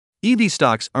EV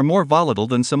stocks are more volatile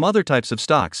than some other types of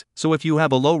stocks, so if you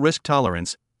have a low risk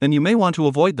tolerance, then you may want to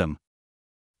avoid them.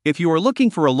 If you are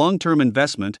looking for a long-term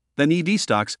investment, then EV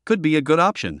stocks could be a good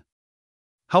option.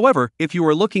 However, if you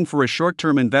are looking for a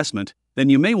short-term investment, then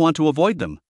you may want to avoid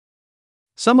them.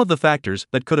 Some of the factors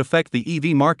that could affect the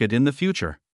EV market in the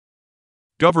future.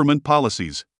 Government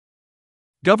policies.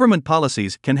 Government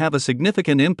policies can have a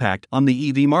significant impact on the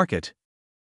EV market.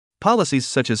 Policies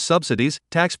such as subsidies,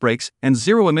 tax breaks, and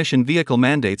zero-emission vehicle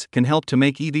mandates can help to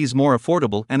make EVs more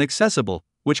affordable and accessible,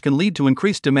 which can lead to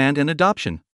increased demand and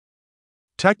adoption.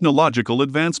 Technological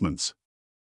advancements.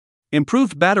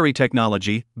 Improved battery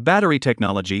technology. Battery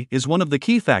technology is one of the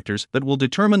key factors that will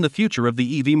determine the future of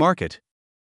the EV market.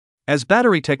 As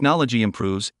battery technology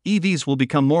improves, EVs will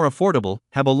become more affordable,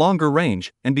 have a longer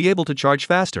range, and be able to charge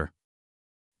faster.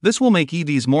 This will make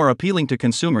EVs more appealing to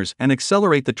consumers and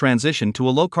accelerate the transition to a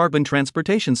low-carbon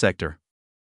transportation sector.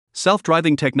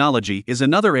 Self-driving technology is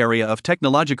another area of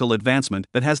technological advancement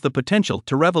that has the potential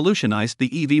to revolutionize the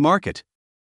EV market.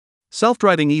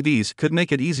 Self-driving EVs could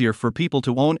make it easier for people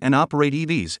to own and operate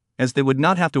EVs, as they would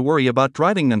not have to worry about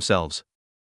driving themselves.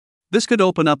 This could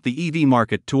open up the EV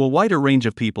market to a wider range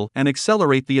of people and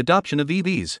accelerate the adoption of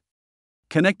EVs.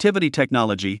 Connectivity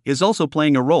technology is also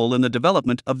playing a role in the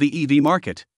development of the EV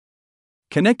market.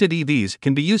 Connected EVs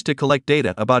can be used to collect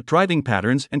data about driving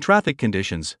patterns and traffic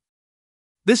conditions.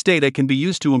 This data can be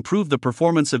used to improve the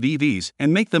performance of EVs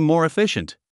and make them more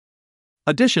efficient.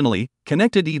 Additionally,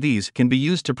 connected EVs can be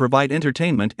used to provide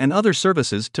entertainment and other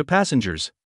services to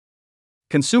passengers.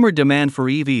 Consumer demand for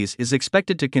EVs is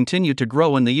expected to continue to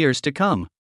grow in the years to come.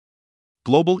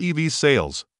 Global EV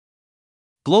sales.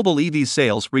 Global EV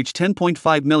sales reached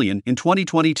 10.5 million in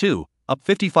 2022, up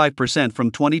 55%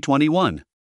 from 2021.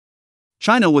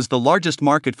 China was the largest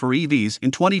market for EVs in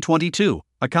 2022,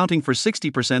 accounting for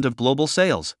 60% of global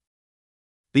sales.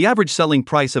 The average selling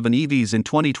price of an EVs in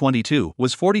 2022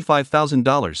 was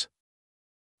 $45,000.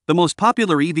 The most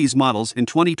popular EVs models in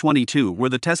 2022 were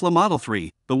the Tesla Model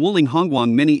 3, the Wuling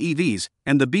Hongguang Mini EVs,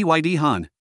 and the BYD Han.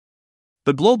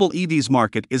 The global EVs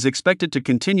market is expected to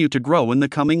continue to grow in the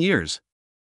coming years.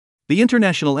 The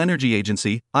International Energy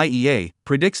Agency, IEA,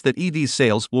 predicts that EV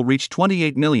sales will reach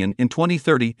 28 million in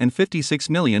 2030 and 56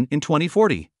 million in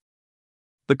 2040.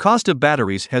 The cost of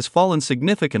batteries has fallen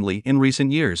significantly in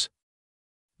recent years.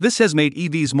 This has made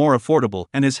EVs more affordable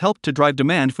and has helped to drive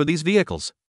demand for these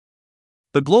vehicles.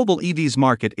 The global EVs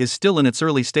market is still in its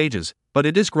early stages, but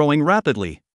it is growing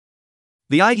rapidly.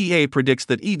 The IEA predicts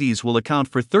that EVs will account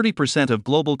for 30% of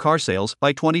global car sales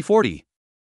by 2040.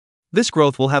 This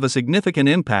growth will have a significant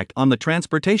impact on the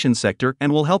transportation sector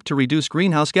and will help to reduce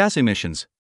greenhouse gas emissions.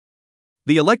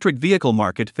 The electric vehicle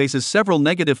market faces several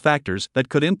negative factors that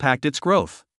could impact its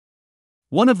growth.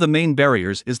 One of the main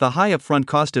barriers is the high upfront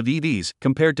cost of EVs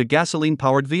compared to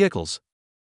gasoline-powered vehicles.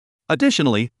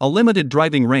 Additionally, a limited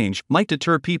driving range might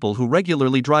deter people who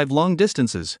regularly drive long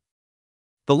distances.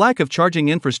 The lack of charging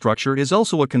infrastructure is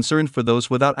also a concern for those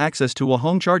without access to a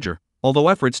home charger, although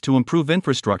efforts to improve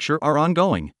infrastructure are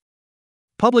ongoing.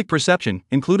 Public perception,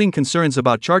 including concerns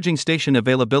about charging station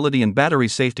availability and battery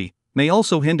safety, may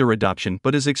also hinder adoption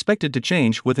but is expected to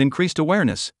change with increased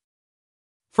awareness.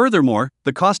 Furthermore,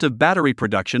 the cost of battery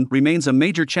production remains a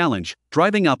major challenge,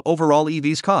 driving up overall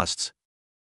EVs costs.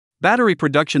 Battery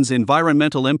production's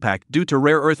environmental impact due to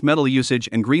rare earth metal usage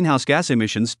and greenhouse gas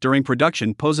emissions during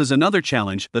production poses another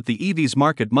challenge that the EVs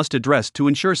market must address to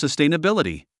ensure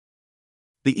sustainability.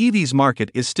 The EVs market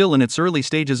is still in its early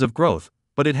stages of growth,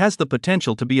 but it has the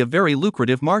potential to be a very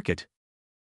lucrative market.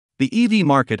 The EV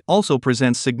market also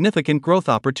presents significant growth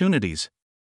opportunities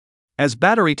as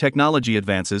battery technology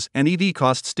advances and EV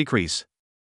costs decrease.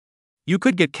 You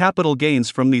could get capital gains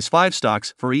from these 5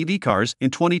 stocks for EV cars in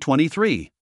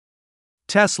 2023.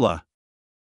 Tesla.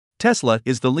 Tesla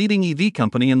is the leading EV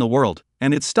company in the world,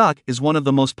 and its stock is one of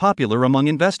the most popular among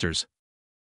investors.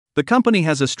 The company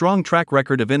has a strong track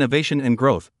record of innovation and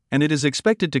growth, and it is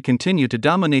expected to continue to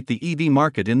dominate the EV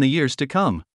market in the years to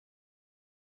come.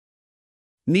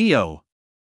 NIO.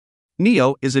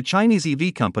 NIO is a Chinese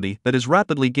EV company that is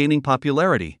rapidly gaining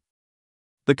popularity.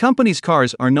 The company's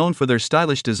cars are known for their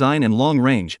stylish design and long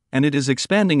range, and it is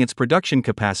expanding its production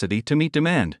capacity to meet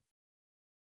demand.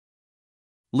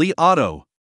 Li Auto.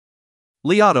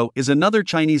 Li Auto is another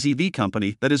Chinese EV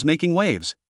company that is making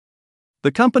waves.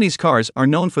 The company's cars are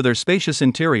known for their spacious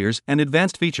interiors and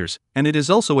advanced features, and it is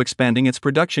also expanding its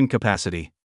production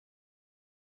capacity.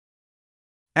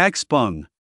 XPeng.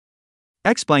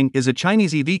 XPeng is a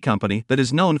Chinese EV company that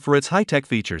is known for its high-tech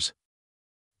features.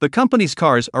 The company's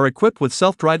cars are equipped with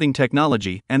self-driving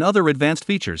technology and other advanced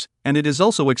features, and it is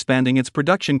also expanding its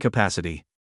production capacity.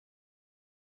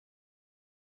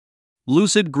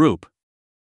 Lucid Group.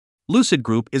 Lucid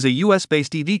Group is a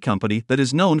US-based EV company that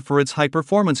is known for its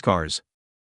high-performance cars.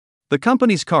 The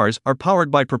company's cars are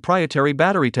powered by proprietary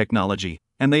battery technology,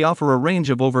 and they offer a range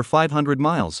of over 500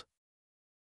 miles.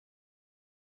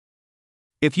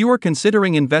 If you are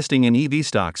considering investing in EV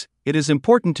stocks, it is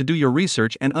important to do your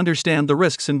research and understand the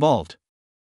risks involved.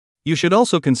 You should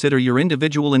also consider your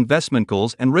individual investment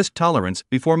goals and risk tolerance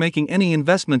before making any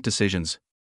investment decisions.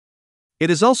 It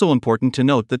is also important to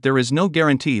note that there is no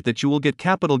guarantee that you will get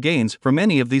capital gains from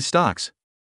any of these stocks.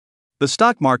 The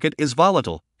stock market is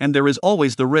volatile, and there is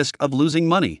always the risk of losing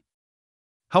money.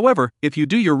 However, if you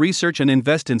do your research and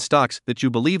invest in stocks that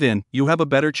you believe in, you have a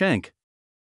better chance.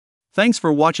 Thanks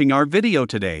for watching our video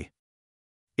today.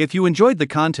 If you enjoyed the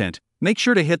content, make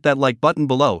sure to hit that like button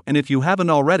below, and if you haven't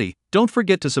already, don't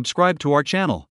forget to subscribe to our channel.